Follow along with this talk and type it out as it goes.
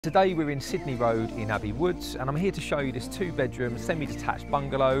Today we're in Sydney Road in Abbey Woods, and I'm here to show you this 2-bedroom semi-detached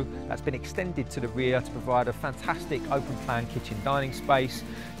bungalow that's been extended to the rear to provide a fantastic open plan kitchen dining space.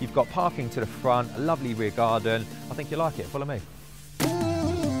 You've got parking to the front, a lovely rear garden. I think you'll like it. Follow me.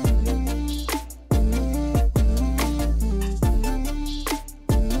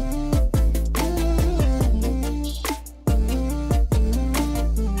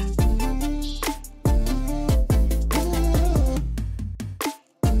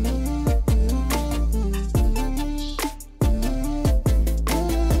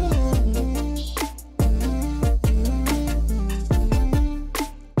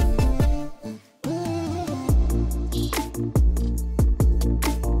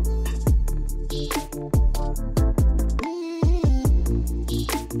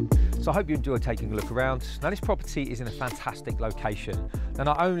 So I hope you enjoyed taking a look around. Now this property is in a fantastic location. Now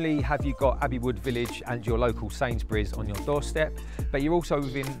not only have you got Abbey Wood Village and your local Sainsbury's on your doorstep, but you're also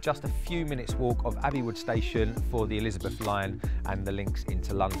within just a few minutes walk of Abbey Wood Station for the Elizabeth line and the links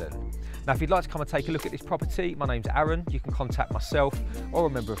into London. Now if you'd like to come and take a look at this property, my name's Aaron. You can contact myself or a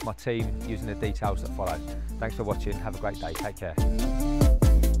member of my team using the details that follow. Thanks for watching. Have a great day. Take care.